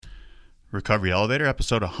Recovery Elevator,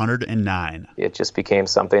 episode 109. It just became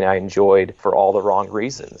something I enjoyed for all the wrong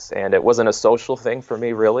reasons. And it wasn't a social thing for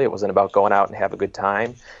me, really. It wasn't about going out and have a good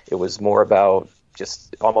time. It was more about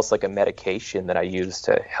just almost like a medication that I used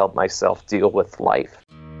to help myself deal with life.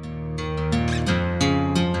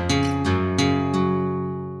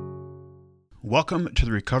 Welcome to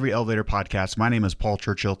the Recovery Elevator podcast. My name is Paul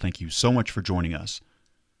Churchill. Thank you so much for joining us.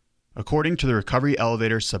 According to the Recovery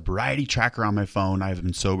Elevator sobriety tracker on my phone, I have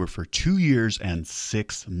been sober for 2 years and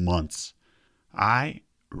 6 months. I,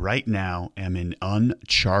 right now, am in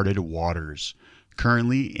uncharted waters.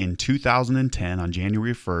 Currently, in 2010, on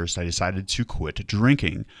January 1st, I decided to quit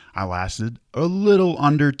drinking. I lasted a little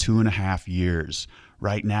under 2.5 years.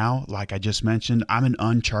 Right now, like I just mentioned, I'm in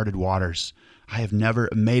uncharted waters. I have never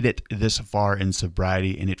made it this far in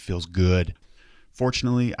sobriety, and it feels good.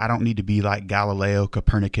 Fortunately, I don't need to be like Galileo,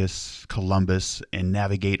 Copernicus, Columbus, and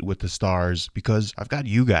navigate with the stars because I've got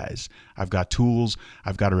you guys. I've got tools.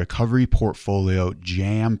 I've got a recovery portfolio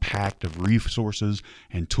jam-packed of resources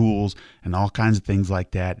and tools and all kinds of things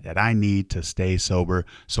like that I need to stay sober.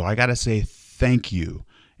 So I got to say thank you.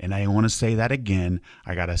 And I want to say that again.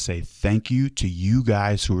 I got to say thank you to you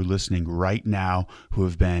guys who are listening right now, who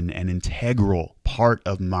have been an integral part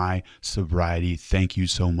of my sobriety. Thank you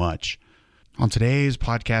so much. On today's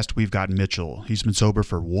podcast, we've got Mitchell. He's been sober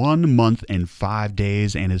for 1 month and 5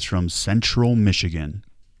 days and is from Central Michigan.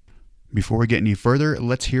 Before we get any further,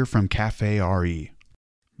 let's hear from Cafe RE.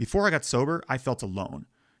 Before I got sober, I felt alone.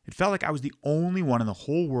 It felt like I was the only one in the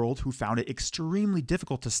whole world who found it extremely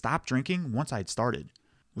difficult to stop drinking once I had started.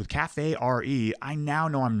 With Cafe RE, I now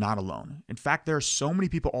know I'm not alone. In fact, there are so many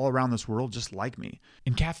people all around this world just like me.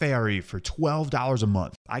 In Cafe RE, for $12 a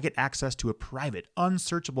month, I get access to a private,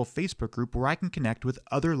 unsearchable Facebook group where I can connect with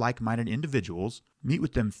other like-minded individuals, meet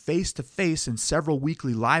with them face-to-face in several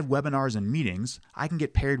weekly live webinars and meetings. I can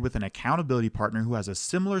get paired with an accountability partner who has a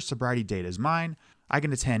similar sobriety date as mine. I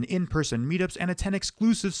can attend in-person meetups and attend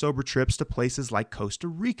exclusive sober trips to places like Costa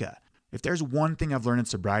Rica. If there's one thing I've learned in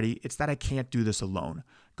sobriety, it's that I can't do this alone.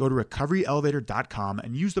 Go to recoveryelevator.com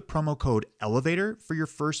and use the promo code ELEVATOR for your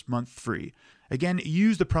first month free. Again,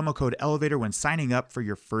 use the promo code ELEVATOR when signing up for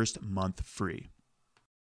your first month free.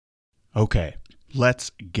 Okay, let's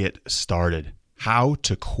get started. How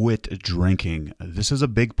to quit drinking. This is a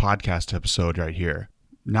big podcast episode right here.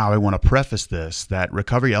 Now, I want to preface this that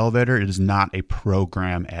Recovery Elevator is not a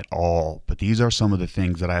program at all, but these are some of the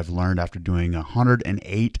things that I've learned after doing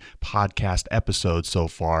 108 podcast episodes so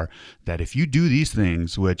far, that if you do these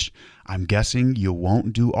things, which I'm guessing you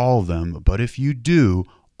won't do all of them, but if you do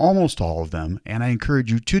almost all of them, and I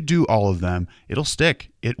encourage you to do all of them, it'll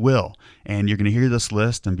stick. It will. And you're going to hear this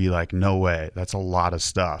list and be like, no way, that's a lot of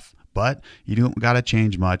stuff. But you don't got to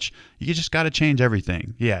change much. You just got to change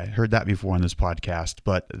everything. Yeah, I heard that before on this podcast,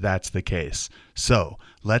 but that's the case. So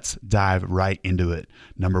let's dive right into it.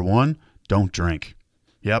 Number 1, don't drink.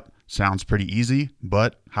 Yep, sounds pretty easy,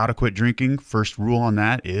 but how to quit drinking, first rule on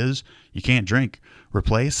that is you can't drink.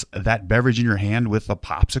 Replace that beverage in your hand with a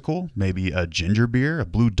popsicle, maybe a ginger beer, a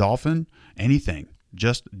Blue Dolphin, anything.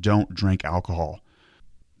 Just don't drink alcohol.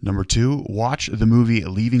 Number 2, watch the movie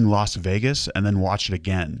Leaving Las Vegas and then watch it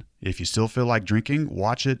again. If you still feel like drinking,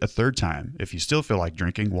 watch it a 3rd time. If you still feel like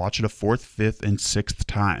drinking, watch it a 4th, 5th, and 6th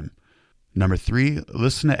time. Number 3,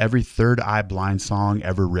 listen to every Third Eye Blind song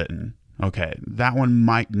ever written. Okay, that one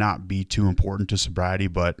might not be too important to sobriety,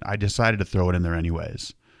 but I decided to throw it in there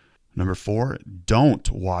anyways. Number 4, don't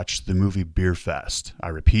watch the movie Beer Fest. I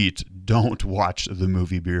repeat, don't watch the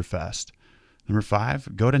movie Beer Fest. Number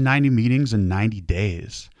 5, go to 90 meetings in 90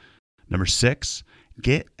 days. Number 6,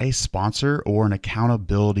 get a sponsor or an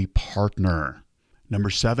accountability partner. Number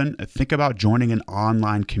 7, think about joining an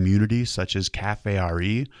online community such as Cafe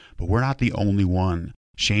RE, but we're not the only one.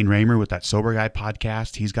 Shane Raymer with that Sober Guy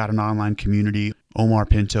podcast, he's got an online community. Omar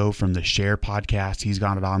Pinto from the Share podcast, he's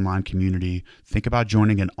got an online community. Think about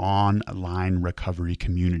joining an online recovery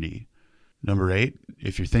community. Number 8,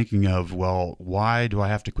 if you're thinking of, well, why do I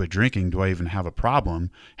have to quit drinking? Do I even have a problem?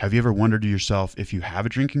 Have you ever wondered to yourself if you have a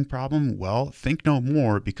drinking problem? Well, think no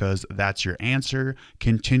more because that's your answer.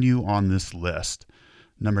 Continue on this list.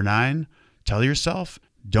 Number 9, tell yourself,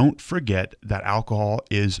 don't forget that alcohol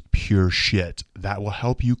is pure shit. That will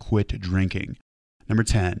help you quit drinking. Number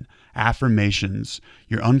 10, affirmations.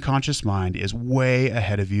 Your unconscious mind is way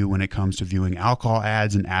ahead of you when it comes to viewing alcohol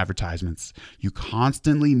ads and advertisements. You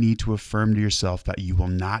constantly need to affirm to yourself that you will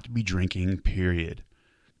not be drinking, period.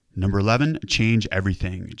 Number 11, change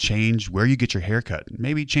everything. Change where you get your haircut.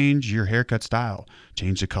 Maybe change your haircut style.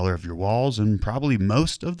 Change the color of your walls and probably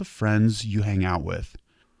most of the friends you hang out with.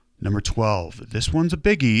 Number 12, this one's a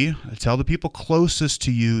biggie. Tell the people closest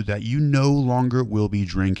to you that you no longer will be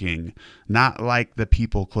drinking. Not like the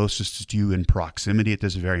people closest to you in proximity at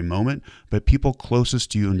this very moment, but people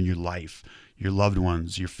closest to you in your life, your loved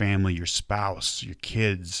ones, your family, your spouse, your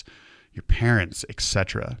kids, your parents,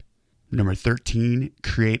 etc. Number 13,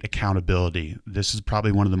 create accountability. This is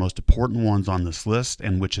probably one of the most important ones on this list,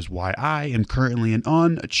 and which is why I am currently in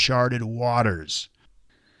uncharted waters.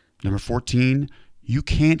 Number 14, you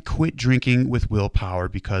can't quit drinking with willpower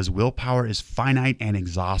because willpower is finite and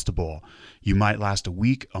exhaustible. You might last a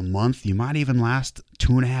week, a month, you might even last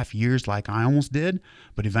 2.5 years like I almost did,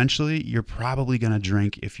 but eventually you're probably going to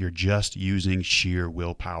drink if you're just using sheer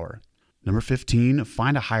willpower. Number 15,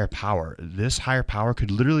 find a higher power. This higher power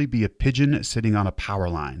could literally be a pigeon sitting on a power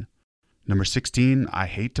line. Number 16, I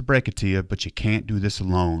hate to break it to you, but you can't do this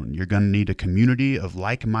alone. You're going to need a community of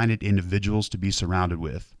like-minded individuals to be surrounded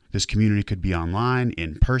with. This community could be online,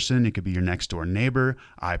 in person, it could be your next door neighbor.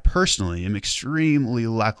 I personally am extremely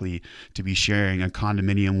lucky to be sharing a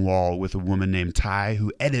condominium wall with a woman named Ty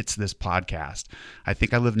who edits this podcast. I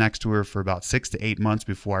think I lived next to her for about 6 to 8 months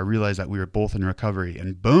before I realized that we were both in recovery,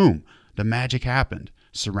 and boom, the magic happened.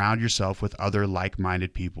 Surround yourself with other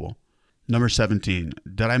like-minded people. Number 17,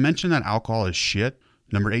 did I mention that alcohol is shit?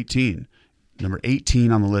 Number 18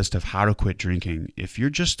 on the list of how to quit drinking. If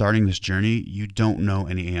you're just starting this journey, you don't know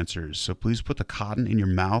any answers. So please put the cotton in your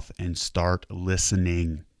mouth and start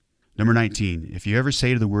listening. Number 19, if you ever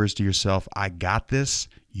say the words to yourself, I got this,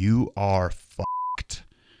 you are fucked.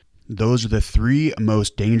 Those are the 3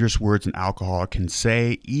 most dangerous words an alcoholic can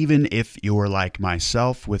say, even if you're like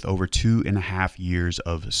myself with over 2.5 years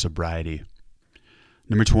of sobriety.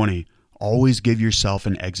 Number 20, always give yourself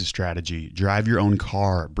an exit strategy. Drive your own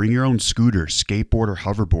car, bring your own scooter, skateboard, or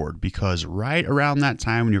hoverboard, because right around that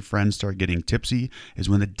time when your friends start getting tipsy is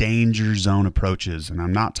when the danger zone approaches. And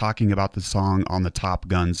I'm not talking about the song on the Top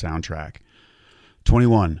Gun soundtrack.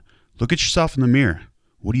 21, look at yourself in the mirror.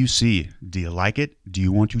 What do you see? Do you like it? Do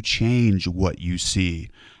you want to change what you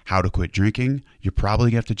see? How to quit drinking? You're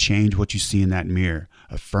probably going to have to change what you see in that mirror.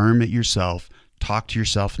 Affirm it yourself. Talk to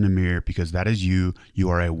yourself in the mirror because that is you.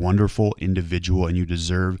 You are a wonderful individual and you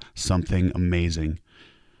deserve something amazing.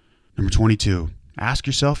 Number 22, ask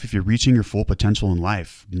yourself if you're reaching your full potential in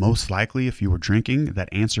life. Most likely, if you were drinking, that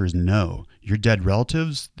answer is no. Your dead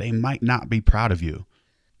relatives, they might not be proud of you.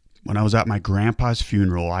 When I was at my grandpa's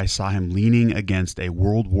funeral, I saw him leaning against a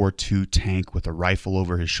World War II tank with a rifle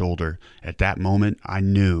over his shoulder. At that moment, I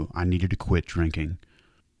knew I needed to quit drinking.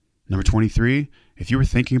 Number 23, if you were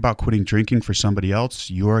thinking about quitting drinking for somebody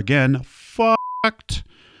else, you are again fucked.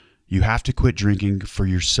 You have to quit drinking for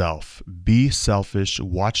yourself. Be selfish.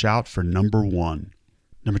 Watch out for number 1.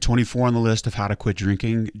 Number 24 on the list of how to quit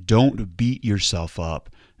drinking, don't beat yourself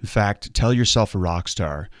up. In fact, tell yourself a rock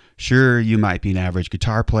star. Sure, you might be an average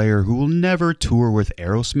guitar player who will never tour with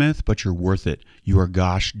Aerosmith, but you're worth it. You are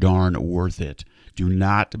gosh darn worth it. Do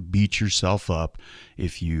not beat yourself up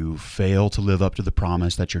if you fail to live up to the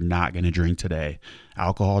promise that you're not going to drink today.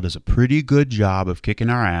 Alcohol does a pretty good job of kicking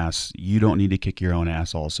our ass. You don't need to kick your own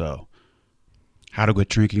ass also. How to quit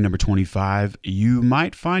drinking, number 25. You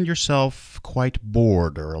might find yourself quite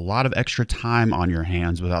bored or a lot of extra time on your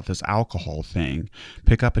hands without this alcohol thing.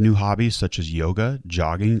 Pick up a new hobby such as yoga,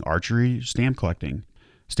 jogging, archery, stamp collecting.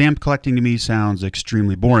 Stamp collecting to me sounds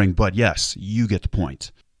extremely boring, but yes, you get the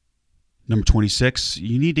point. Number 26,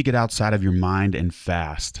 you need to get outside of your mind and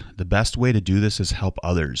fast. The best way to do this is help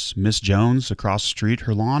others. Miss Jones across the street,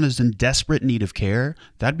 her lawn is in desperate need of care.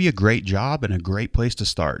 That'd be a great job and a great place to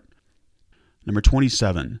start. Number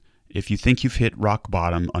 27, if you think you've hit rock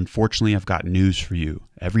bottom, unfortunately, I've got news for you.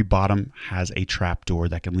 Every bottom has a trapdoor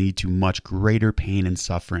that can lead to much greater pain and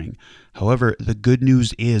suffering. However, the good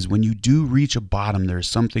news is when you do reach a bottom, there is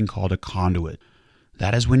something called a conduit.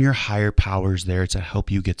 That is when your higher power is there to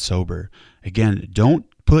help you get sober. Again, don't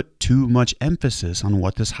put too much emphasis on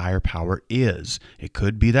what this higher power is. It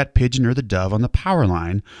could be that pigeon or the dove on the power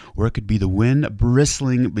line, or it could be the wind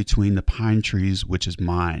bristling between the pine trees, which is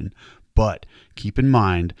mine. But keep in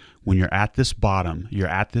mind, when you're at this bottom, you're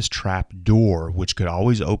at this trap door, which could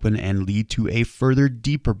always open and lead to a further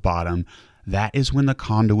deeper bottom. That is when the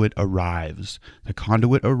conduit arrives. The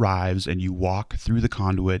conduit arrives and you walk through the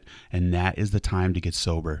conduit, and that is the time to get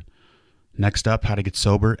sober. Next up, how to get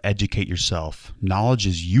sober, educate yourself. Knowledge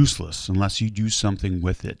is useless unless you do something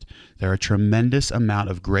with it. There are a tremendous amount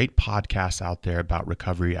of great podcasts out there about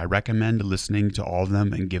recovery. I recommend listening to all of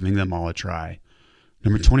them and giving them all a try.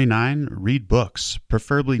 Number 29, read books,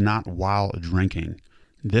 preferably not while drinking.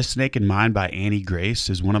 This Snake in Mind by Annie Grace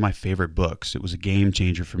is one of my favorite books. It was a game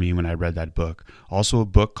changer for me when I read that book. Also, a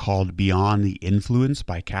book called Beyond the Influence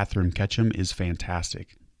by Catherine Ketchum is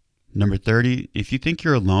fantastic. Number 30, if you think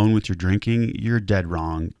you're alone with your drinking, you're dead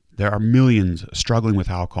wrong. There are millions struggling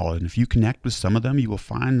with alcohol, and if you connect with some of them, you will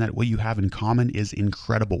find that what you have in common is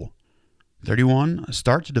incredible. 31,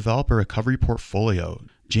 start to develop a recovery portfolio.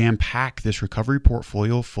 Jam-pack this recovery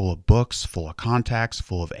portfolio full of books, full of contacts,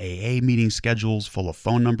 full of AA meeting schedules, full of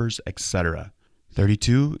phone numbers, etc.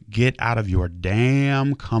 32, get out of your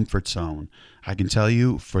damn comfort zone. I can tell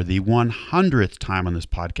you for the 100th time on this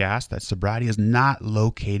podcast that sobriety is not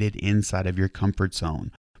located inside of your comfort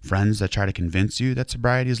zone. Friends that try to convince you that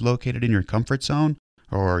sobriety is located in your comfort zone,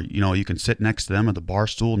 or you can sit next to them at the bar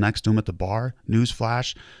stool next to them at the bar,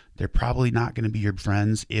 newsflash, they're probably not going to be your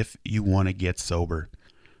friends if you want to get sober.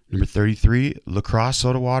 Number 33, LaCrosse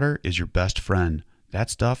soda water is your best friend. That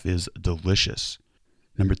stuff is delicious.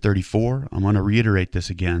 Number 34, I'm going to reiterate this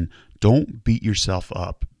again. Don't beat yourself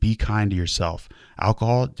up. Be kind to yourself.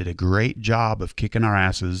 Alcohol did a great job of kicking our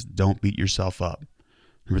asses. Don't beat yourself up.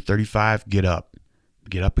 Number 35, get up.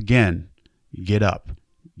 Get up again. Get up.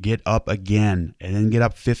 Get up again. And then get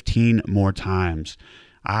up 15 more times.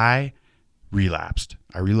 I relapsed.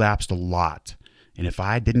 I relapsed a lot. And if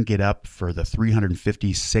I didn't get up for the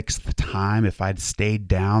 356th time, if I'd stayed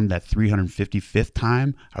down that 355th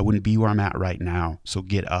time, I wouldn't be where I'm at right now. So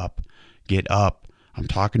get up. Get up. I'm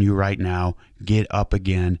talking to you right now. Get up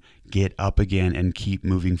again, and keep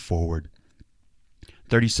moving forward.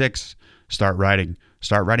 36, start writing.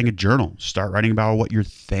 Start writing a journal. Start writing about what you're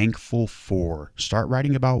thankful for. Start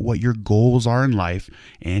writing about what your goals are in life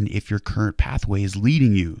and if your current pathway is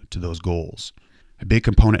leading you to those goals. A big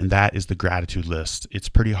component in that is the gratitude list. It's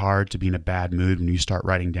pretty hard to be in a bad mood when you start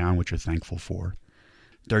writing down what you're thankful for.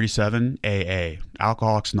 37, AA,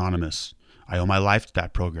 Alcoholics Anonymous. I owe my life to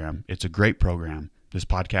that program. It's a great program. This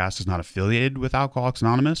podcast is not affiliated with Alcoholics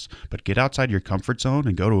Anonymous, but get outside your comfort zone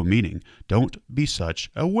and go to a meeting. Don't be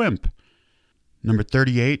such a wimp. Number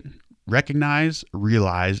 38, recognize,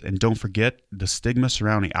 realize, and don't forget the stigma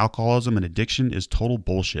surrounding alcoholism and addiction is total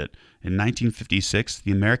bullshit. In 1956,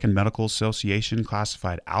 the American Medical Association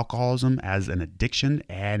classified alcoholism as an addiction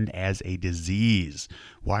and as a disease.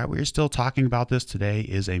 Why we're still talking about this today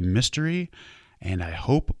is a mystery, and I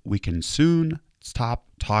hope we can soon stop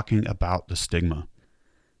talking about the stigma.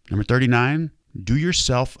 Number 39, do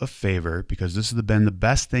yourself a favor, because this has been the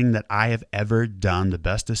best thing that I have ever done. The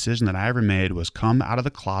best decision that I ever made was come out of the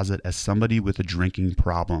closet as somebody with a drinking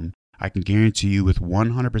problem. I can guarantee you with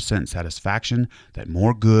 100% satisfaction that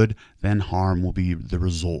more good than harm will be the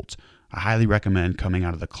result. I highly recommend coming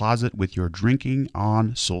out of the closet with your drinking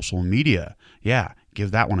on social media. Yeah,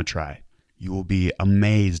 give that one a try. You will be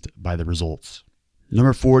amazed by the results.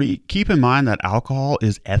 Number 40, keep in mind that alcohol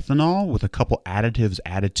is ethanol with a couple additives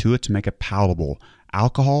added to it to make it palatable.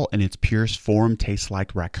 Alcohol in its purest form tastes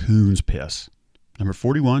like raccoon's piss. Number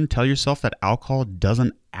 41, tell yourself that alcohol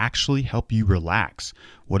doesn't actually help you relax.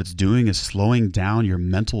 What it's doing is slowing down your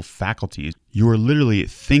mental faculties. You are literally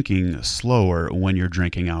thinking slower when you're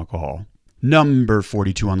drinking alcohol. Number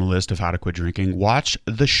 42 on the list of how to quit drinking, watch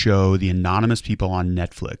the show The Anonymous People on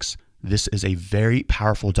Netflix. This is a very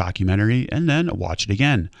powerful documentary, and then watch it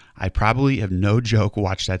again. I probably have no joke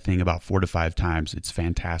watched that thing about 4 to 5 times. It's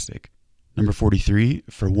fantastic. Number 43,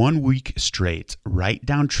 for 1 week straight, write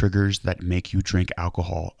down triggers that make you drink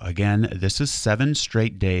alcohol. Again, this is 7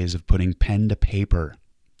 straight days of putting pen to paper.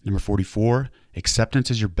 Number 44, acceptance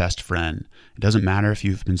is your best friend. It doesn't matter if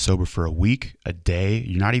you've been sober for a week, a day,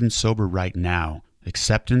 you're not even sober right now.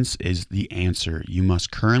 Acceptance is the answer. You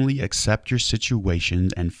must currently accept your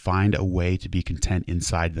situations and find a way to be content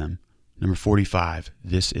inside them. Number 45,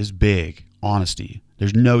 this is big, honesty.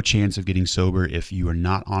 There's no chance of getting sober if you are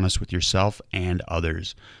not honest with yourself and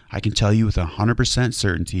others. I can tell you with 100%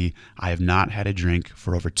 certainty, I have not had a drink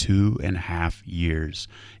for over 2.5 years.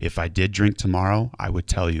 If I did drink tomorrow, I would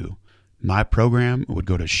tell you. My program would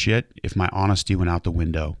go to shit if my honesty went out the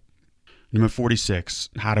window. Number 46,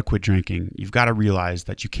 how to quit drinking. You've got to realize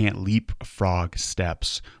that you can't leapfrog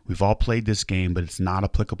steps. We've all played this game, but it's not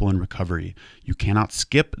applicable in recovery. You cannot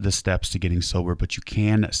skip the steps to getting sober, but you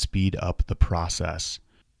can speed up the process.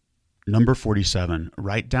 Number 47,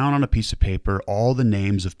 write down on a piece of paper all the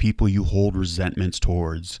names of people you hold resentments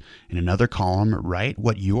towards. In another column, write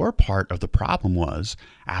what your part of the problem was.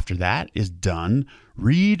 After that is done,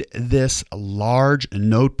 read this large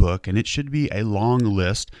notebook, and it should be a long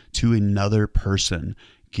list, to another person.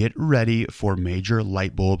 Get ready for major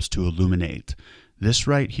light bulbs to illuminate. This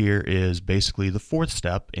right here is basically the fourth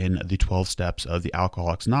step in the 12 steps of the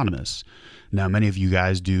Alcoholics Anonymous. Now, many of you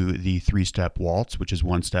guys do the 3-step waltz, which is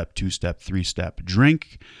 1 step, 2 step, 3 step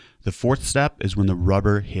drink. The fourth step is when the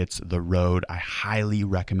rubber hits the road. I highly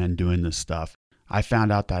recommend doing this stuff. I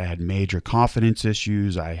found out that I had major confidence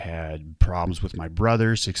issues. I had problems with my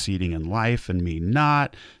brother succeeding in life and me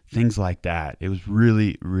not, things like that. It was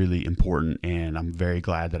really, really important, and I'm very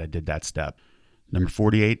glad that I did that step. Number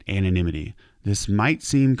 48, anonymity. This might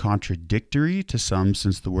seem contradictory to some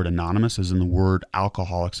since the word anonymous is in the word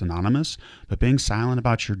Alcoholics Anonymous, but being silent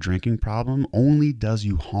about your drinking problem only does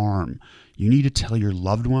you harm. You need to tell your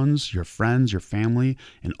loved ones, your friends, your family,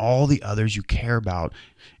 and all the others you care about.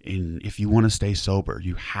 And if you want to stay sober,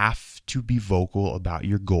 you have to be vocal about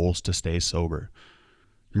your goals to stay sober.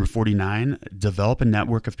 Number 49, develop a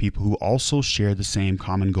network of people who also share the same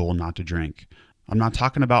common goal not to drink. I'm not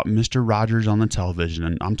talking about Mr. Rogers on the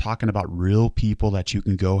television. I'm talking about real people that you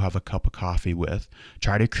can go have a cup of coffee with.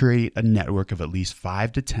 Try to create a network of at least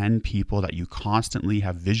 5 to 10 people that you constantly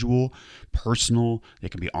have visual, personal, they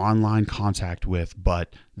can be online contact with,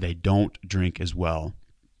 but they don't drink as well.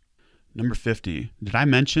 Number 50, did I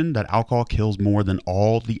mention that alcohol kills more than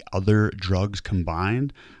all the other drugs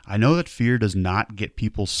combined? I know that fear does not get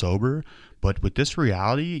people sober, but with this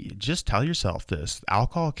reality, just tell yourself this.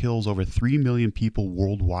 Alcohol kills over 3 million people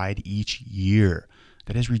worldwide each year.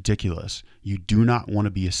 That is ridiculous. You do not want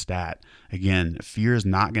to be a stat. Again, fear is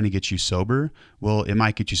not going to get you sober. Well, it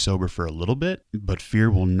might get you sober for a little bit, but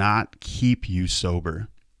fear will not keep you sober.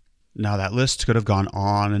 Now, that list could have gone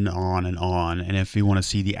on and on and on. And if you want to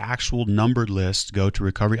see the actual numbered list, go to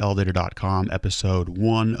recoveryelevator.com, episode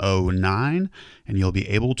 109, and you'll be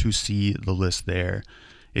able to see the list there.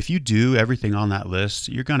 If you do everything on that list,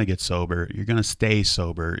 you're going to get sober. You're going to stay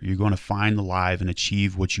sober. You're going to find the life and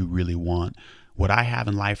achieve what you really want. What I have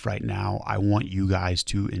in life right now, I want you guys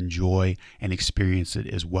to enjoy and experience it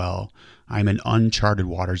as well. I'm in uncharted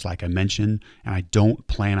waters, like I mentioned, and I don't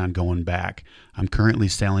plan on going back. I'm currently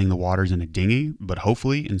sailing the waters in a dinghy, but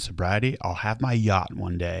hopefully in sobriety, I'll have my yacht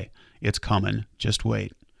one day. It's coming. Just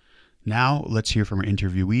wait. Now, let's hear from our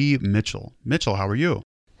interviewee, Mitchell. Mitchell, how are you?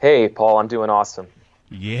 Hey, Paul, I'm doing awesome.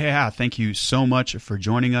 Yeah, thank you so much for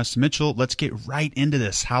joining us. Mitchell, let's get right into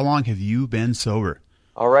this. How long have you been sober?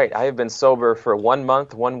 All right, I have been sober for 1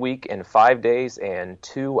 month, 1 week, and 5 days, and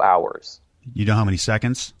 2 hours. You know how many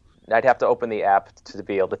seconds? I'd have to open the app to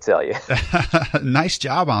be able to tell you. Nice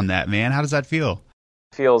job on that, man. How does that feel?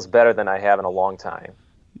 Feels better than I have in a long time.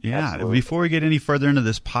 Yeah. Absolutely. Before we get any further into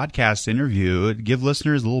this podcast interview, give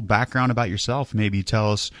listeners a little background about yourself. Maybe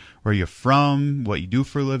tell us where you're from, what you do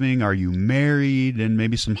for a living, are you married, and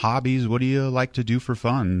maybe some hobbies. What do you like to do for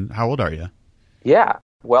fun? How old are you? Yeah.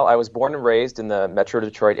 Well, I was born and raised in the Metro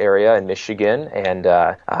Detroit area in Michigan, and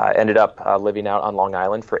ended up living out on Long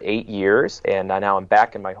Island for 8 years. And now I'm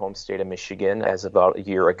back in my home state of Michigan as about a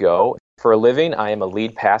year ago. For a living, I am a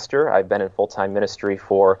lead pastor. I've been in full-time ministry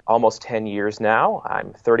for almost 10 years now.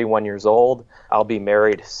 I'm 31 years old. I'll be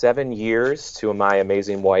married 7 years to my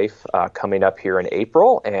amazing wife coming up here in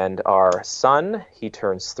April. And our son, he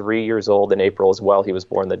turns 3 years old in April as well. He was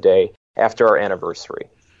born the day after our anniversary.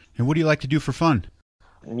 And what do you like to do for fun?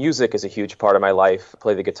 Music is a huge part of my life. I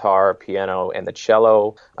play the guitar, piano, and the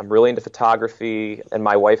cello. I'm really into photography, and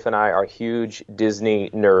my wife and I are huge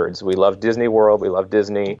Disney nerds. We love Disney World. We love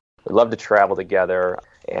Disney. We love to travel together,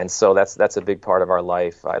 and so that's a big part of our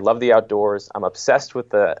life. I love the outdoors. I'm obsessed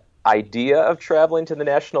with the idea of traveling to the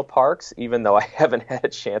national parks, even though I haven't had a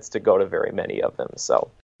chance to go to very many of them.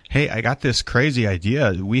 So. Hey, I got this crazy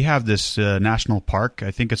idea. We have this national park.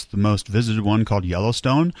 I think it's the most visited one called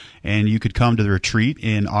Yellowstone, and you could come to the retreat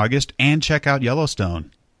in August and check out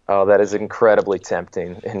Yellowstone. Oh, that is incredibly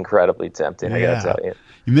tempting. Incredibly tempting, I got to tell you.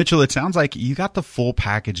 Mitchell, it sounds like you got the full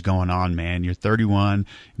package going on, man. You're 31,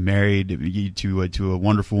 married to a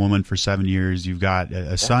wonderful woman for 7 years. You've got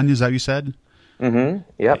a son, is that what you said? Mm-hmm.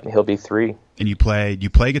 Yep, he'll be 3. And you play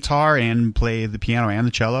guitar and play the piano and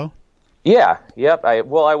the cello? Yeah, yep. I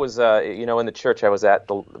was, in the church I was at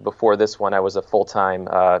before this one, I was a full-time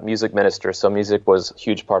music minister, so music was a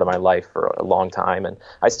huge part of my life for a long time, and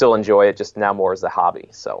I still enjoy it, just now more as a hobby.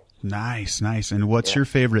 So Nice. And what's your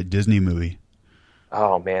favorite Disney movie?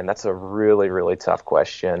 Oh, man, that's a really, really tough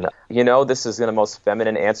question. This is the most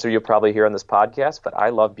feminine answer you'll probably hear on this podcast, but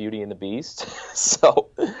I love Beauty and the Beast. So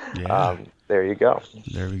there you go.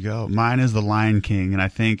 There we go. Mine is The Lion King, and I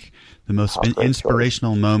think the most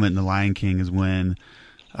inspirational moment in The Lion King is when,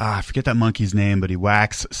 I forget that monkey's name, but he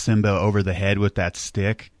whacks Simba over the head with that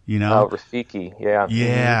stick, Oh, Rafiki,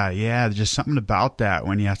 yeah. Yeah. Just something about that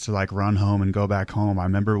when he has to run home and go back home. I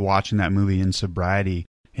remember watching that movie in sobriety,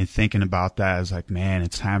 and thinking about that, I was like, man,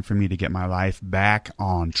 it's time for me to get my life back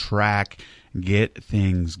on track, get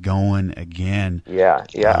things going again. Yeah.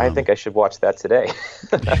 I think I should watch that today.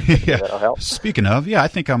 Yeah. That'll help. Speaking of, I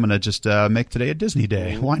think I'm going to just make today a Disney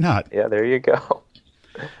day. Why not? Yeah, there you go.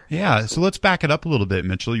 Yeah. So let's back it up a little bit,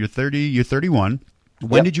 Mitchell. You're 30, you're 31.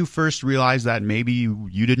 When did you first realize that maybe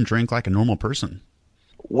you didn't drink like a normal person?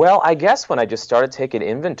 Well, I guess when I just started taking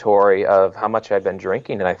inventory of how much I've been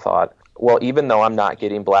drinking, and I thought, well, even though I'm not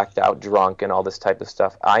getting blacked out drunk and all this type of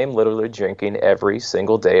stuff, I am literally drinking every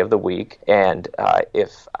single day of the week. And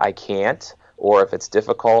if I can't, or if it's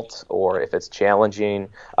difficult, or if it's challenging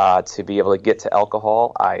to be able to get to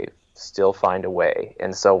alcohol, I still find a way.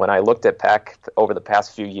 And so when I looked at back over the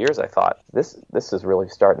past few years, I thought, this is really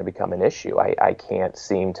starting to become an issue. I can't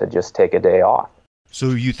seem to just take a day off. So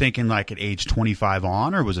were you thinking like at age 25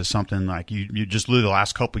 on, or was it something like you just literally the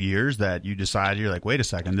last couple of years that you decided, you're like, wait a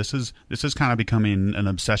second, this is kind of becoming an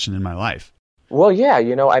obsession in my life? Well, yeah,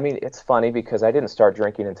 I mean, it's funny because I didn't start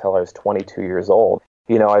drinking until I was 22 years old.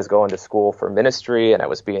 I was going to school for ministry and I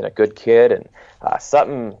was being a good kid, and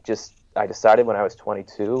I decided when I was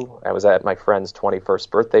 22, I was at my friend's 21st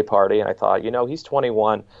birthday party, and I thought, he's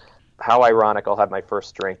 21. How ironic, I'll have my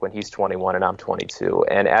first drink when he's 21 and I'm 22.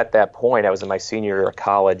 And at that point, I was in my senior year of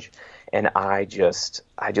college, and I just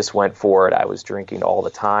went for it. I was drinking all the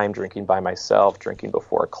time, drinking by myself, drinking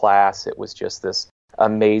before class. It was just this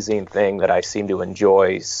amazing thing that I seemed to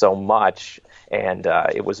enjoy so much, and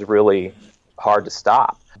it was really hard to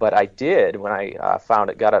stop. But I did when I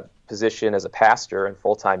got a position as a pastor in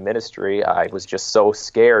full-time ministry. I was just so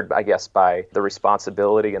scared, I guess, by the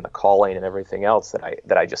responsibility and the calling and everything else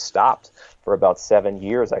that I just stopped. For about 7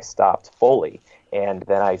 years, I stopped fully. And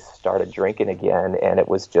then I started drinking again, and it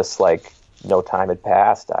was just like no time had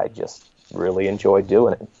passed. I just really enjoyed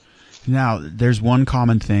doing it. Now, there's one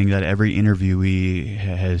common thing that every interviewee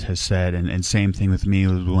has said, and same thing with me,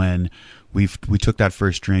 was when we took that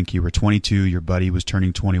first drink. You were 22, your buddy was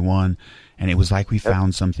turning 21, and it was like we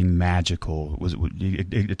found something magical.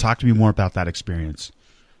 Talk to me more about that experience.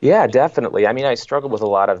 Yeah, definitely. I mean, I struggled with a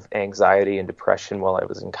lot of anxiety and depression while I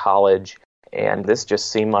was in college, and this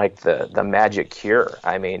just seemed like the magic cure.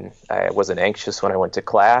 I mean, I wasn't anxious when I went to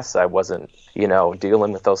class. I wasn't,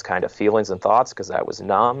 dealing with those kind of feelings and thoughts because I was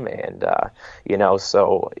numb, and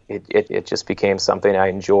so it just became something I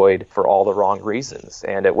enjoyed for all the wrong reasons.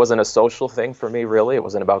 And it wasn't a social thing for me, really. It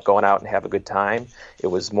wasn't about going out and have a good time. It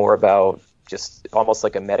was more about just almost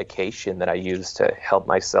like a medication that I used to help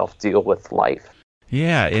myself deal with life.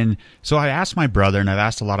 Yeah, and so I asked my brother, and I've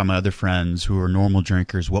asked a lot of my other friends who are normal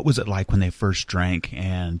drinkers, what was it like when they first drank?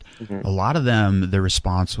 And a lot of them, their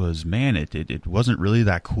response was, man, it wasn't really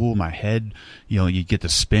that cool. My head, you get the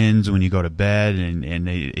spins when you go to bed, and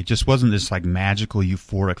it just wasn't this like magical,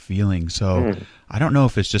 euphoric feeling. So I don't know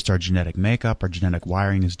if it's just our genetic makeup, our genetic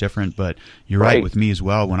wiring is different, but you're right with me as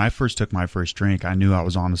well. When I first took my first drink, I knew I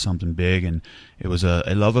was onto something big, and it was a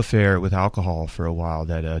love affair with alcohol for a while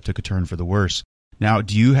that took a turn for the worse. Now,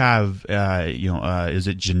 do you have, is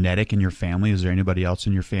it genetic in your family? Is there anybody else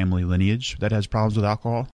in your family lineage that has problems with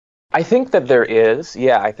alcohol? I think that there is.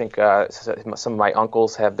 Yeah, I think some of my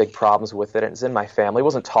uncles have big problems with it. It's in my family. It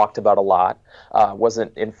wasn't talked about a lot,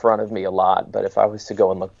 wasn't in front of me a lot, but if I was to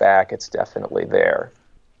go and look back, it's definitely there.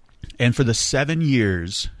 And for the 7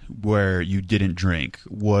 years where you didn't drink,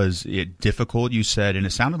 was it difficult, you said, and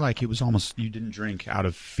it sounded like it was almost, you didn't drink out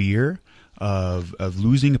of fear of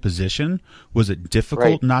losing a position. Was it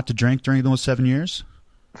difficult not to drink during those 7 years?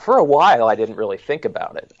 For a while, I didn't really think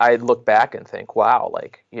about it. I'd look back and think, wow,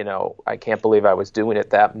 I can't believe I was doing it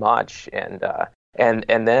that much. And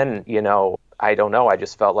then, I don't know, I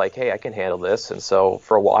just felt like, hey, I can handle this. And so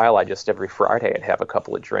for a while, every Friday, I'd have a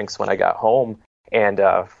couple of drinks when I got home. And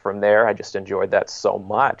from there, I just enjoyed that so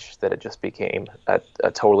much that it just became a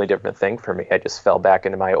totally different thing for me. I just fell back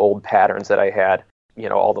into my old patterns that I had,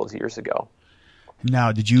 all those years ago.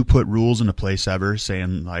 Now, did you put rules into place ever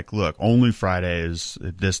saying like, look, only Fridays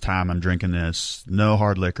at this time I'm drinking this, no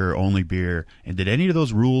hard liquor, only beer? And did any of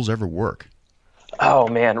those rules ever work? Oh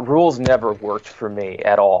man, rules never worked for me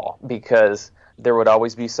at all because there would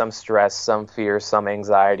always be some stress, some fear, some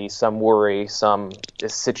anxiety, some worry, some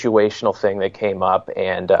situational thing that came up.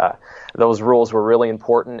 And those rules were really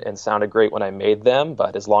important and sounded great when I made them.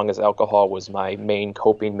 But as long as alcohol was my main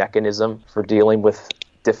coping mechanism for dealing with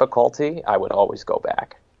difficulty, I would always go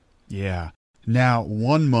back. Yeah. Now,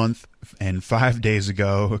 1 month and 5 days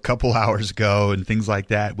ago, a couple hours ago, and things like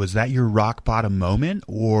that, was that your rock bottom moment,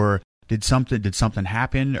 or did something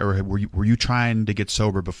happen, or were you trying to get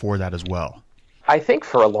sober before that as well? I think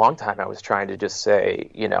for a long time I was trying to just say,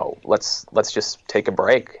 let's just take a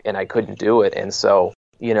break, and I couldn't do it. And so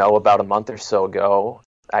about a month or so ago,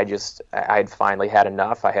 I'd finally had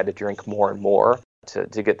enough. I had to drink more and more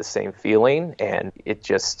to get the same feeling, and it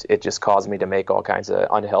just caused me to make all kinds of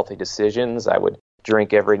unhealthy decisions. I would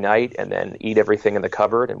drink every night and then eat everything in the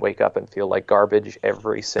cupboard and wake up and feel like garbage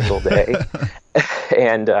every single day.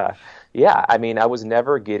 And I was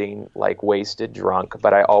never getting like wasted drunk,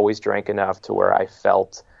 but I always drank enough to where I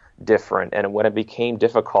felt different. And when it became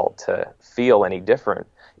difficult to feel any different,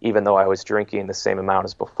 even though I was drinking the same amount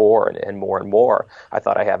as before and more, I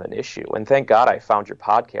thought I have an issue. And thank God I found your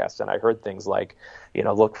podcast, and I heard things like,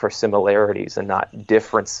 look for similarities and not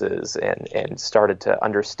differences, and started to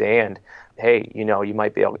understand, hey, you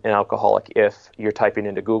might be an alcoholic if you're typing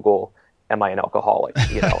into Google, am I an alcoholic?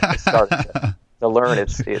 I started to learn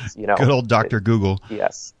it's good old Dr. Google.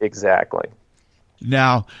 Yes, exactly.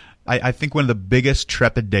 Now, I think one of the biggest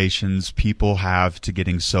trepidations people have to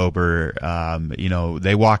getting sober,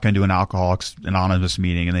 they walk into an Alcoholics Anonymous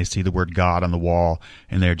meeting and they see the word God on the wall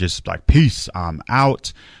and they're just like, peace, I'm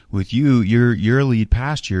out. With you, you're a lead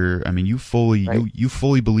pastor. I mean, you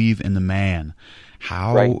fully believe in the man.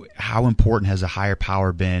 How important has a higher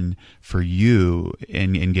power been for you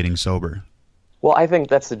in getting sober? Well, I think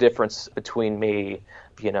that's the difference between me,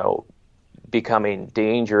 becoming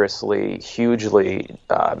dangerously, hugely,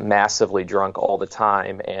 massively drunk all the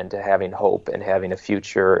time, and to having hope and having a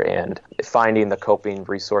future and finding the coping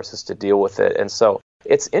resources to deal with it. And so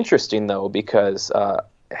it's interesting, though, because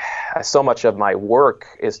so much of my work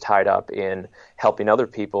is tied up in helping other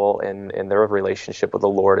people in their relationship with the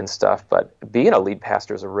Lord and stuff. But being a lead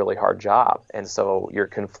pastor is a really hard job. And so you're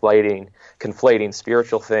conflating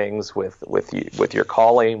spiritual things with your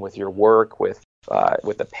calling, with your work, with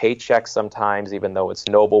the paycheck sometimes, even though it's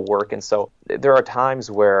noble work. And so there are times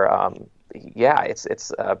where,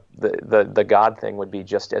 the God thing would be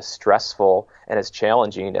just as stressful and as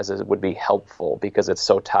challenging as it would be helpful, because it's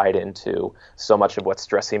so tied into so much of what's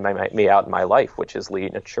stressing me out in my life, which is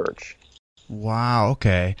leading a church. Wow.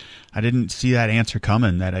 Okay. I didn't see that answer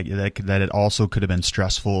coming, that it also could have been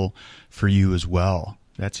stressful for you as well.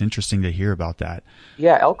 That's interesting to hear about that.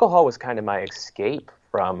 Yeah. Alcohol was kind of my escape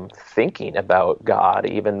from thinking about God,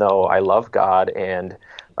 even though I love God and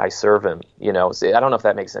I serve him. So I don't know if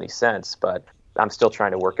that makes any sense, but I'm still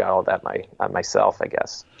trying to work out all that myself, I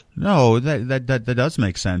guess. No, that does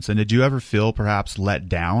make sense. And did you ever feel perhaps let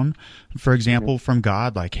down, for example, from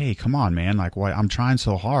God? Like, hey, come on, man! Like, why I'm trying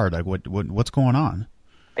so hard? Like, what's going on?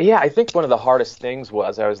 Yeah, I think one of the hardest things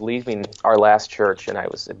was I was leaving our last church, and I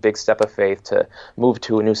was a big step of faith to move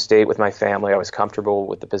to a new state with my family. I was comfortable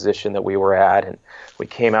with the position that we were at, and we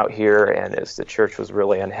came out here, and as the church was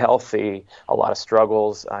really unhealthy, a lot of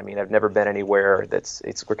struggles. I mean, I've never been anywhere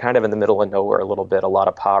we're kind of in the middle of nowhere a little bit, a lot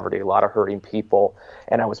of poverty, a lot of hurting people,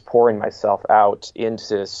 and I was pouring myself out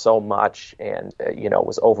into so much, and it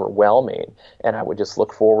was overwhelming, and I would just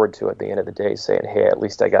look forward to, at the end of the day, saying, hey, at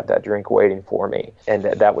least I got that drink waiting for me, and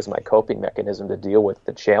that was my coping mechanism to deal with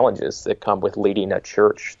the challenges that come with leading a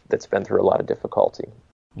church that's been through a lot of difficulty.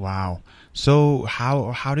 Wow. So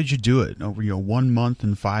how did you do it? Over 1 month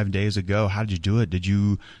and 5 days ago, how did you do it? Did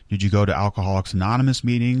you go to Alcoholics Anonymous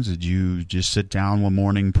meetings? Did you just sit down one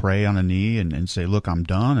morning, pray on a knee, and say, look, I'm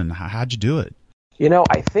done? And how'd you do it?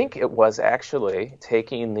 I think it was actually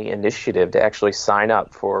taking the initiative to actually sign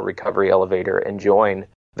up for Recovery Elevator and join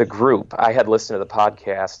the group. I had listened to the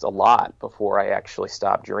podcast a lot before I actually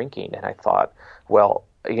stopped drinking, and I thought, well,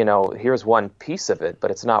 here's one piece of it,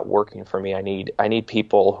 but it's not working for me. I need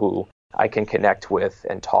people who I can connect with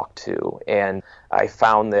and talk to. And I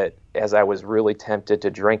found that as I was really tempted to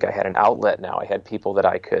drink, I had an outlet now. I had people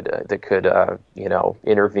that could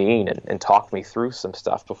intervene and talk me through some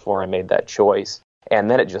stuff before I made that choice. And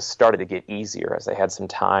then it just started to get easier as I had some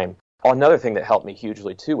time. Another thing that helped me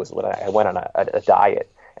hugely too was when I went on a diet.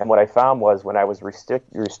 And what I found was when I was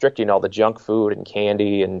restricting all the junk food and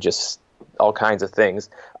candy and just all kinds of things,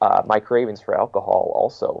 my cravings for alcohol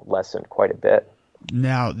also lessened quite a bit.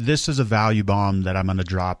 Now, this is a value bomb that I'm going to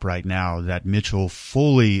drop right now that Mitchell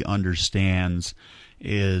fully understands,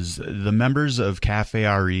 is the members of Cafe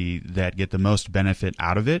RE that get the most benefit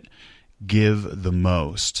out of it give the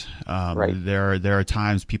most. Right. There are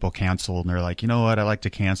times people cancel and they're like, you know what, I like to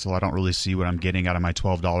cancel. I don't really see what I'm getting out of my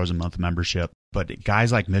 $12 a month membership. But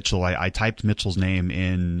guys like Mitchell, I typed Mitchell's name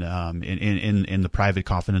in the private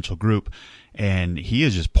confidential group, and he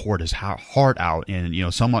has just poured his heart out.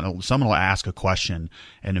 And someone will ask a question,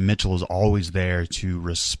 and Mitchell is always there to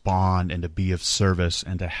respond and to be of service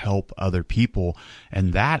and to help other people.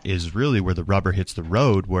 And that is really where the rubber hits the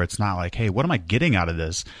road, where it's not like, hey, what am I getting out of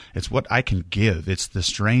this? It's what I can give. It's the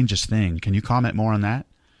strangest thing. Can you comment more on that?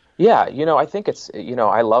 Yeah, I think it's,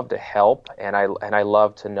 I love to help, and I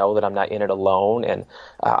love to know that I'm not in it alone. And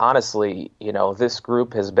honestly, this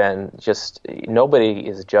group has been just, nobody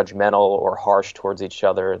is judgmental or harsh towards each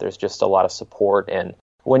other. There's just a lot of support. And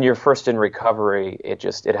when you're first in recovery, it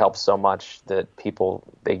helps so much that people,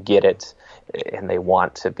 they get it and they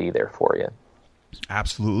want to be there for you.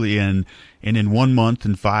 Absolutely. And in 1 month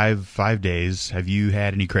and five days, have you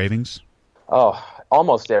had any cravings? Oh,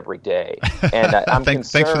 almost every day. And I'm concerned.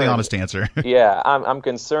 Thanks for the honest answer. Yeah, I'm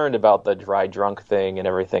concerned about the dry drunk thing and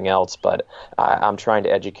everything else, but I'm trying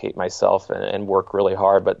to educate myself and work really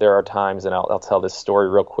hard. But there are times, and I'll tell this story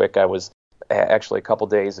real quick. I was actually a couple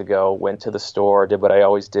days ago, went to the store, did what I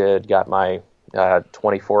always did, got my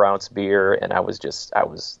 24-ounce beer, and I was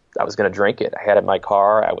going to drink it. I had it in my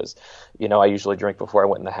car. I usually drink before I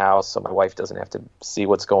went in the house, so my wife doesn't have to see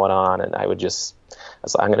what's going on. And I was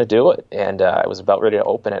like, I'm going to do it. And I was about ready to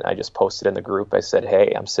open it. I just posted in the group. I said,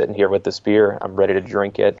 hey, I'm sitting here with this beer. I'm ready to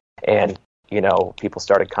drink it. And, people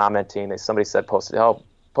started commenting. Somebody said, post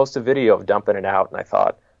a video of dumping it out. And I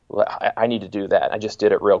thought, well, I need to do that. I just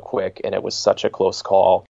did it real quick, and it was such a close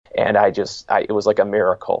call. And it was like a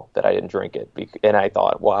miracle that I didn't drink it. And I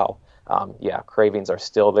thought, wow, cravings are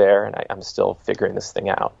still there, and I'm still figuring this thing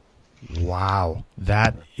out. Wow,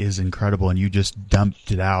 that is incredible. And you just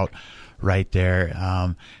dumped it out right there.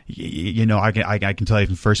 I can tell you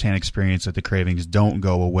from firsthand experience that the cravings don't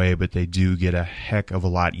go away, but they do get a heck of a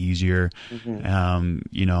lot easier. Mm-hmm.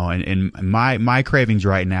 And my cravings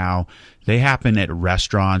right now, they happen at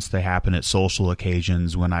restaurants, they happen at social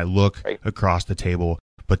occasions when I look across the table.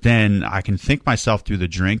 But then I can think myself through the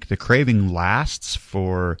drink. The craving lasts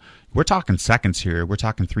for, we're talking seconds here. We're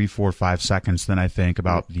talking 3, 4, 5 seconds. Then I think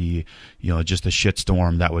about the, just the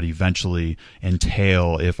shitstorm that would eventually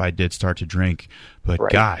entail if I did start to drink. But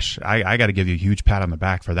gosh, I got to give you a huge pat on the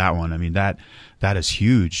back for that one. I mean, that is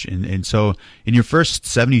huge. And so in your first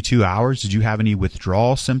 72 hours, did you have any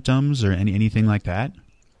withdrawal symptoms or anything like that?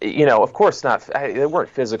 Of course not. There weren't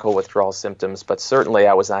physical withdrawal symptoms, but certainly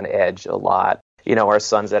I was on edge a lot. Our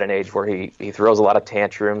son's at an age where he throws a lot of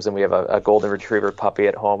tantrums, and we have a golden retriever puppy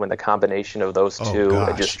at home, and the combination of those two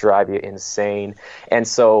just drive you insane. And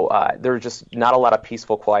so there are just not a lot of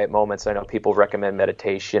peaceful, quiet moments. I know people recommend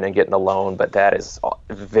meditation and getting alone, but that is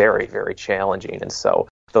very, very challenging. And so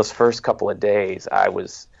those first couple of days, I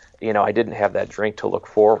didn't have that drink to look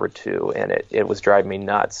forward to, and it was driving me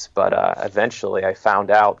nuts. But eventually I found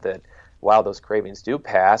out that, wow, those cravings do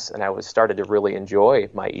pass, and I started to really enjoy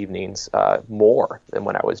my evenings more than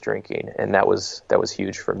when I was drinking, and that was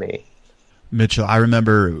huge for me. Mitchell, I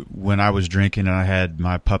remember when I was drinking and I had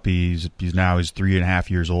my puppy, he's 3.5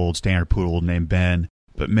 years old, standard poodle named Ben.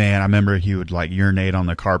 But man, I remember he would urinate on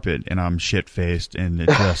the carpet, and I'm shit-faced, and it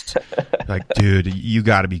just dude, you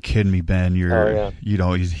got to be kidding me, Ben.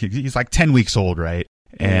 He's like 10 weeks old, right?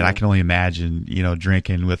 And I can only imagine,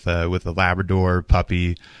 drinking with a Labrador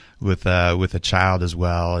puppy, with a child as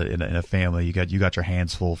well in a family. You got your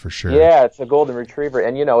hands full for sure. Yeah, it's a golden retriever,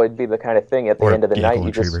 and it'd be the kind of thing at the end of the night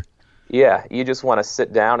you just want to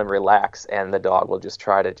sit down and relax, and the dog will just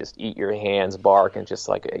try to just eat your hands, bark, and just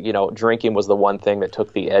drinking was the one thing that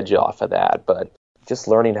took the edge off of that. But just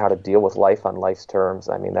learning how to deal with life on life's terms,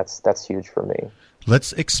 I mean, that's huge for me.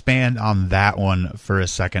 Let's expand on that one for a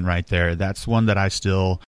second right there. That's one that I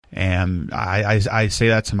still am. I say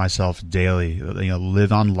that to myself daily,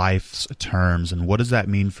 live on life's terms. And what does that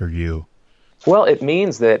mean for you? Well, it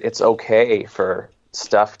means that it's okay for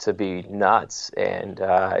stuff to be nuts, and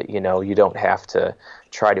you don't have to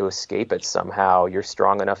try to escape it somehow. You're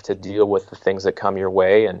strong enough to deal with the things that come your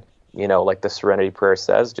way, and like the Serenity Prayer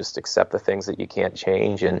says, just accept the things that you can't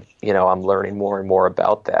change. And I'm learning more and more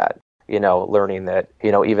about that. Learning that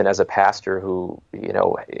even as a pastor who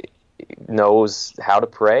knows how to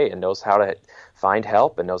pray and knows how to find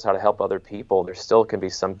help and knows how to help other people, there still can be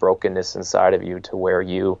some brokenness inside of you to where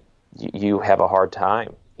you have a hard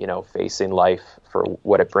time facing life for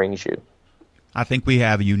what it brings you. I think we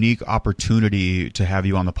have a unique opportunity to have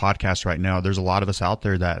you on the podcast right now. There's a lot of us out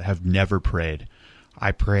there that have never prayed.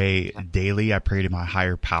 I pray daily. I pray to my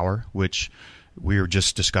higher power, which we were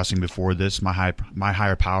just discussing before this. My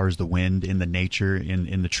higher power is the wind, in the nature,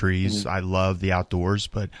 in the trees. Mm-hmm. I love the outdoors,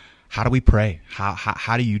 but how do we pray?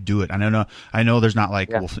 How do you do it? I know there's not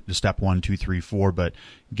step 1, 2, 3, 4, but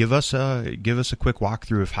give us a quick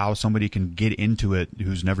walkthrough of how somebody can get into it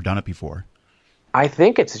who's never done it before. I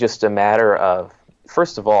think it's just a matter of,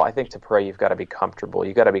 first of all, I think to pray you've got to be comfortable.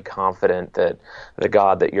 You've got to be confident that the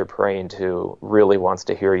God that you're praying to really wants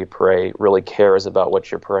to hear you pray, really cares about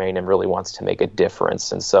what you're praying, and really wants to make a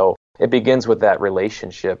difference. And so it begins with that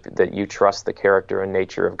relationship that you trust the character and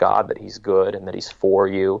nature of God, that he's good and that he's for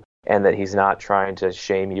you and that he's not trying to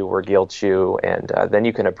shame you or guilt you. And then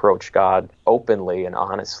you can approach God openly and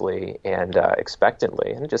honestly and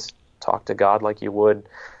expectantly and just talk to God like you would,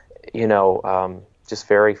 just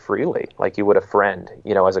very freely, like you would a friend,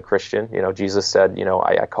 as a Christian. Jesus said,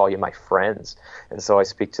 I call you my friends. And so I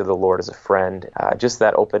speak to the Lord as a friend, just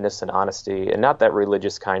that openness and honesty, and not that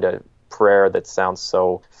religious kind of prayer that sounds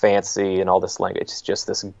so fancy and all this language. It's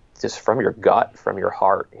just from your gut, from your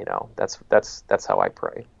heart, that's how I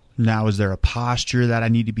pray. Now, is there a posture that I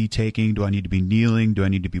need to be taking? Do I need to be kneeling? Do I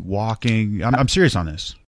need to be walking? I'm serious on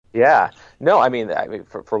this. Yeah. No, I mean,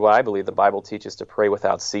 for what I believe, the Bible teaches to pray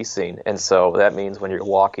without ceasing. And so that means when you're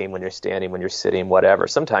walking, when you're standing, when you're sitting, whatever.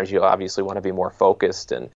 Sometimes you obviously want to be more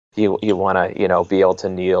focused and you want to, be able to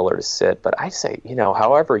kneel or to sit. But I say,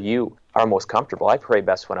 however you are most comfortable. I pray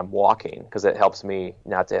best when I'm walking because it helps me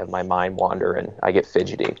not to have my mind wander and I get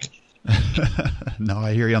fidgety. No,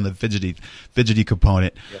 I hear you on the fidgety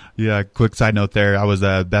component. Yeah. Quick side note there. I was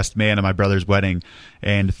the best man at my brother's wedding,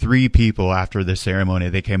 and 3 people after the ceremony,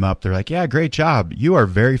 they came up. They're like, "Yeah, great job. You are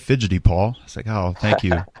very fidgety, Paul." I was like, "Oh, thank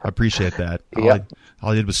you. I appreciate that."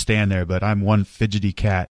 All I did was stand there, but I'm one fidgety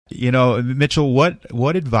cat. Mitchell,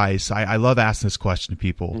 what advice, I love asking this question to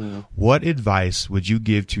people. What advice would you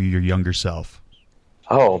give to your younger self?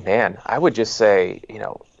 Oh, man. I would just say,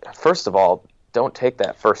 first of all, don't take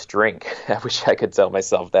that first drink. I wish I could tell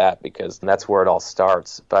myself that because that's where it all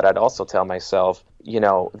starts. But I'd also tell myself,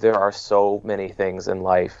 there are so many things in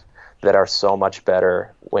life that are so much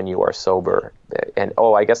better when you are sober. And,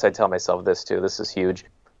 I guess I'd tell myself this too. This is huge.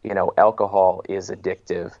 Alcohol is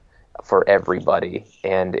addictive for everybody.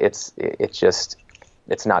 And it's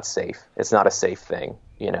not safe. It's not a safe thing.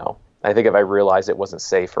 I think if I realized it wasn't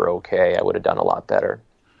safe or okay, I would have done a lot better.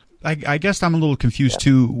 I guess I'm a little confused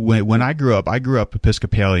too. When I grew up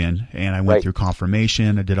Episcopalian, and I went through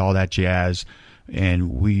confirmation. I did all that jazz,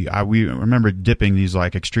 and we remember dipping these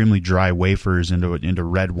like extremely dry wafers into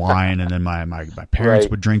red wine, and then my parents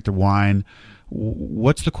would drink the wine.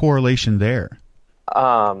 What's the correlation there?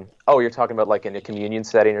 You're talking about like in a communion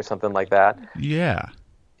setting or something like that? Yeah.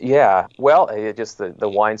 Yeah, well, just the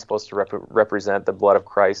wine's supposed to represent the blood of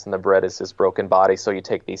Christ, and the bread is His broken body. So you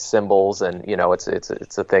take these symbols, and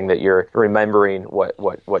it's a thing that you're remembering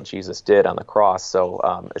what Jesus did on the cross.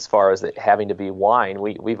 So as far as it having to be wine,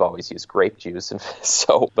 we've always used grape juice, and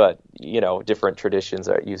but different traditions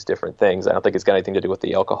use different things. I don't think it's got anything to do with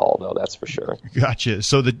the alcohol, though. That's for sure. Gotcha.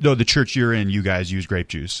 So the church you're in, you guys use grape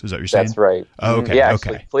juice. Is that what you're saying? That's right. Oh, okay. Yeah,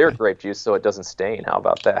 actually, clear grape juice so it doesn't stain. How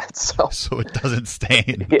about that? So it doesn't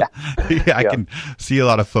stain. Yeah. I can see a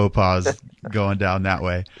lot of faux pas going down that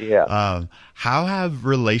way. Yeah. How have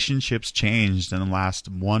relationships changed in the last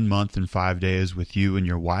 1 month and 5 days with you and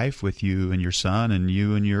your wife, with you and your son, and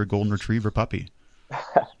you and your golden retriever puppy?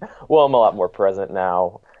 Well, I'm a lot more present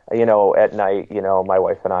now. At night, my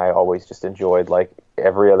wife and I always just enjoyed, like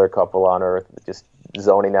every other couple on earth, just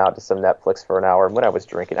zoning out to some Netflix for an hour. And when I was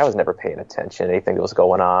drinking, I was never paying attention to anything that was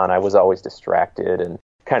going on. I was always distracted and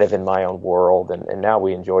kind of in my own world, and now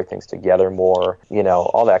we enjoy things together more,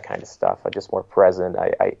 all that kind of stuff. I'm just more present.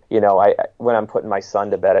 I when I'm putting my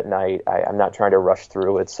son to bed at night, I'm not trying to rush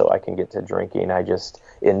through it so I can get to drinking. I just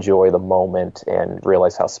enjoy the moment and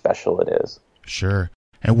realize how special it is. Sure.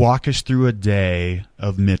 And walk us through a day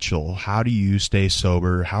of Mitchell. How do you stay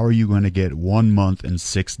sober? How are you going to get 1 month and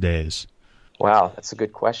 6 days? Wow, that's a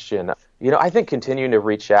good question. I think continuing to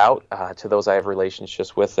reach out to those I have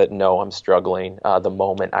relationships with that know I'm struggling. The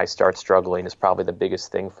moment I start struggling is probably the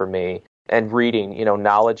biggest thing for me. And reading,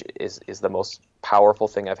 knowledge is the most powerful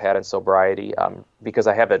thing I've had in sobriety because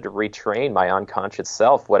I have to retrain my unconscious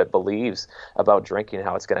self, what it believes about drinking,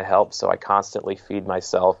 how it's going to help. So I constantly feed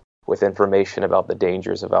myself with information about the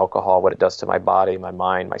dangers of alcohol, what it does to my body, my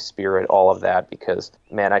mind, my spirit, all of that, because,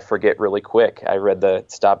 man, I forget really quick. I read the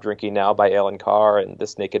Stop Drinking Now by Alan Carr and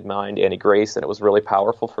This Naked Mind, Annie Grace, and it was really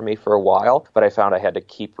powerful for me for a while, but I found I had to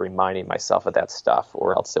keep reminding myself of that stuff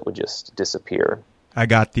or else it would just disappear. I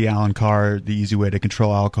got the Alan Carr, The Easy Way to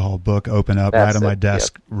Control Alcohol book open up right on my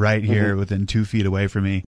desk, right here within 2 feet away from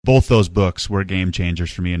me. Both those books were game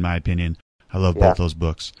changers for me, in my opinion. I love both those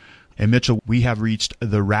books. And Mitchell, we have reached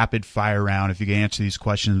the rapid fire round. If you can answer these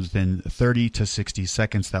questions within 30 to 60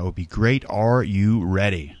 seconds, that would be great. Are you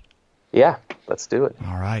ready? Yeah, let's do it.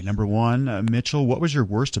 All right. Number one, Mitchell, what was your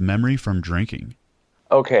worst memory from drinking?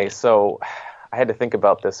 Okay, so I had to think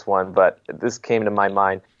about this one, but this came to my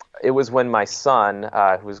mind. It was when my son,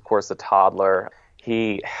 who was, of course, a toddler,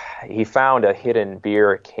 he found a hidden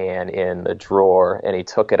beer can in the drawer, and he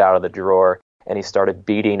took it out of the drawer, and he started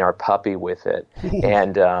beating our puppy with it.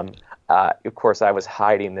 And Of course, I was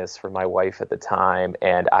hiding this from my wife at the time,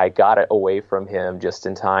 and I got it away from him just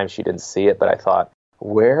in time. She didn't see it, but I thought,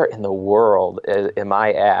 where in the world am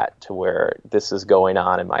I at to where this is going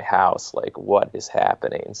on in my house? Like, what is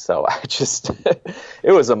happening? So I just,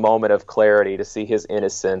 it was a moment of clarity to see his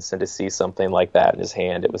innocence and to see something like that in his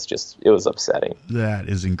hand. It was upsetting. That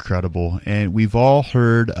is incredible. And we've all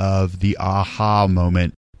heard of the aha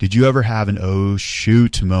moment. Did you ever have an oh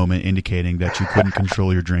shoot moment indicating that you couldn't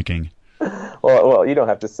control your drinking? Well, you don't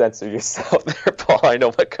have to censor yourself there, Paul. I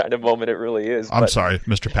know what kind of moment it really is. I'm sorry,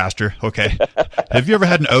 Mr. Pastor. Okay. Have you ever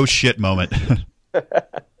had an oh shit moment?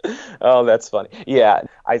 Oh, that's funny. Yeah,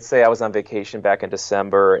 I'd say I was on vacation back in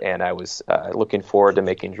December, and I was looking forward to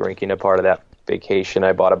making drinking a part of that vacation.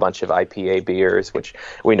 I bought a bunch of IPA beers, which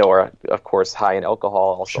we know are, of course, high in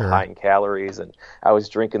alcohol, also Sure. high in calories. And I was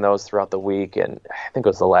drinking those throughout the week. And I think it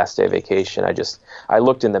was the last day of vacation. I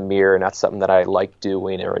looked in the mirror, not something that I like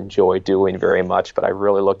doing or enjoy doing very much, but I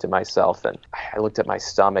really looked at myself, and I looked at my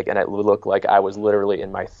stomach, and it looked like I was literally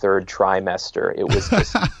in my third trimester. It was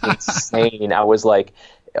just insane. I was like,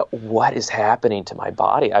 what is happening to my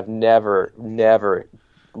body? I've never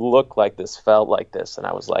looked like this, felt like this. And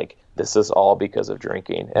I was like, this is all because of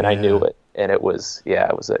drinking. And I knew it. And it was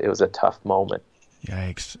a tough moment.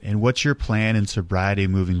 Yikes. And what's your plan in sobriety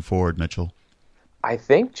moving forward, Mitchell? I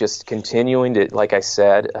think just continuing to, like I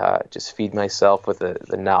said, just feed myself with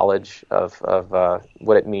the knowledge of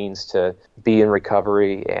what it means to be in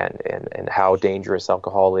recovery and how dangerous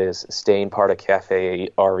alcohol is, staying part of Cafe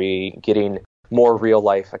RE, getting more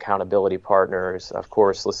real-life accountability partners, of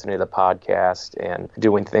course, listening to the podcast and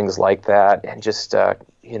doing things like that, and just,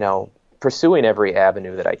 pursuing every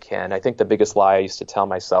avenue that I can. I think the biggest lie I used to tell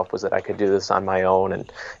myself was that I could do this on my own, and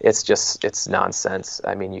it's nonsense.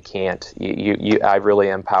 I mean, you can't. I really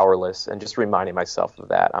am powerless, and just reminding myself of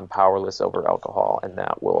that. I'm powerless over alcohol, and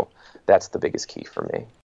that's the biggest key for me.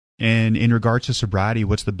 And in regards to sobriety,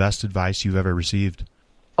 what's the best advice you've ever received?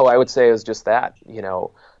 Oh, I would say it was just that,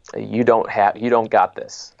 you don't got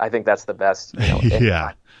this. I think that's the best.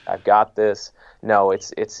 Yeah. I've got this. No,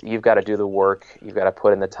 it's you've got to do the work. You've got to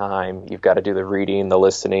put in the time. You've got to do the reading, the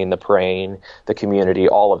listening, the praying, the community,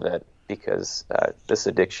 all of it, because this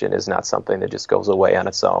addiction is not something that just goes away on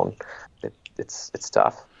its own. It's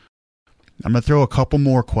tough. I'm going to throw a couple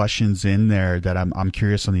more questions in there that I'm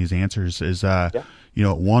curious on these answers. Is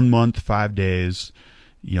 1 month, 5 days.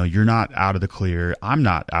 You're not out of the clear. I'm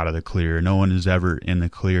not out of the clear. No one is ever in the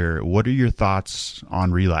clear. What are your thoughts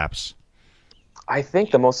on relapse? I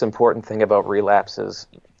think the most important thing about relapse is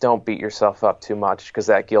don't beat yourself up too much, because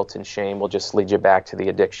that guilt and shame will just lead you back to the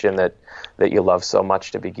addiction that you love so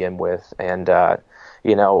much to begin with. And,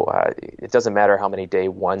 it doesn't matter how many day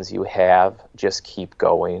ones you have. Just keep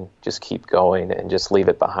going. Just keep going and just leave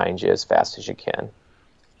it behind you as fast as you can.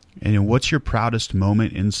 And what's your proudest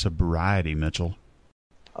moment in sobriety, Mitchell?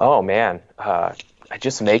 Oh, man.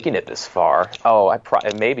 Just making it this far. Oh,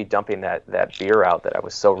 maybe dumping that beer out that I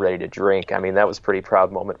was so ready to drink. I mean, that was a pretty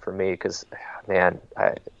proud moment for me because, man,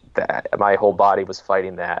 my whole body was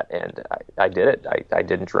fighting that, and I did it. I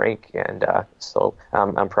didn't drink, and so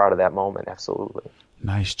I'm proud of that moment, absolutely.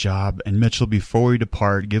 Nice job. And Mitchell, before we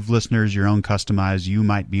depart, give listeners your own customized "You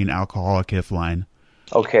Might Be an Alcoholic If" line.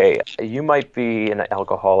 Okay, you might be an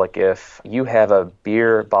alcoholic if you have a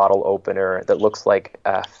beer bottle opener that looks like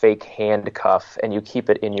a fake handcuff and you keep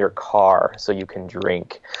it in your car so you can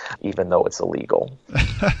drink, even though it's illegal.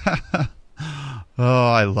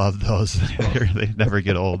 Oh, I love those. They never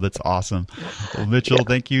get old. That's awesome. Well, Mitchell,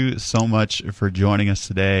 Thank you so much for joining us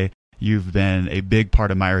today. You've been a big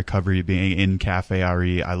part of my recovery being in Cafe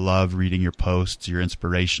RE. I love reading your posts. You're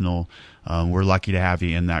inspirational. We're lucky to have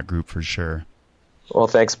you in that group for sure. Well,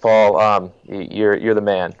 thanks, Paul. You're the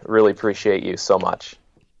man. Really appreciate you so much.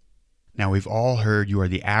 Now, we've all heard you are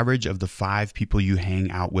the average of the 5 people you hang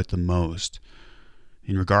out with the most.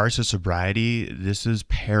 In regards to sobriety, this is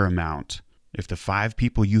paramount. If the 5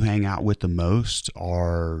 people you hang out with the most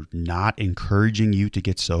are not encouraging you to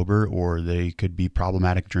get sober, or they could be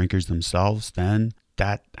problematic drinkers themselves, then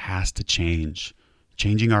that has to change.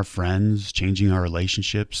 Changing our friends, changing our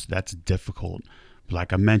relationships, that's difficult.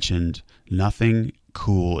 Like I mentioned, nothing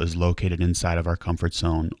cool is located inside of our comfort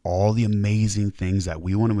zone. All the amazing things that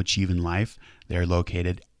we want to achieve in life, they're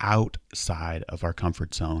located outside of our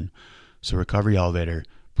comfort zone. So Recovery Elevator,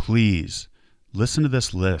 please listen to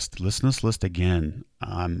this list. Listen to this list again.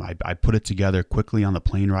 I put it together quickly on the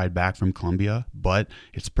plane ride back from Columbia, but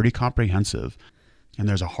it's pretty comprehensive. And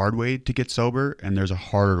there's a hard way to get sober, and there's a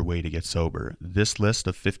harder way to get sober. This list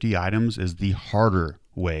of 50 items is the harder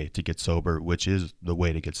way to get sober, which is the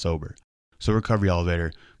way to get sober. So Recovery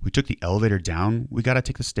Elevator, we took the elevator down. We got to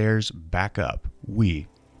take the stairs back up. We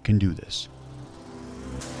can do this.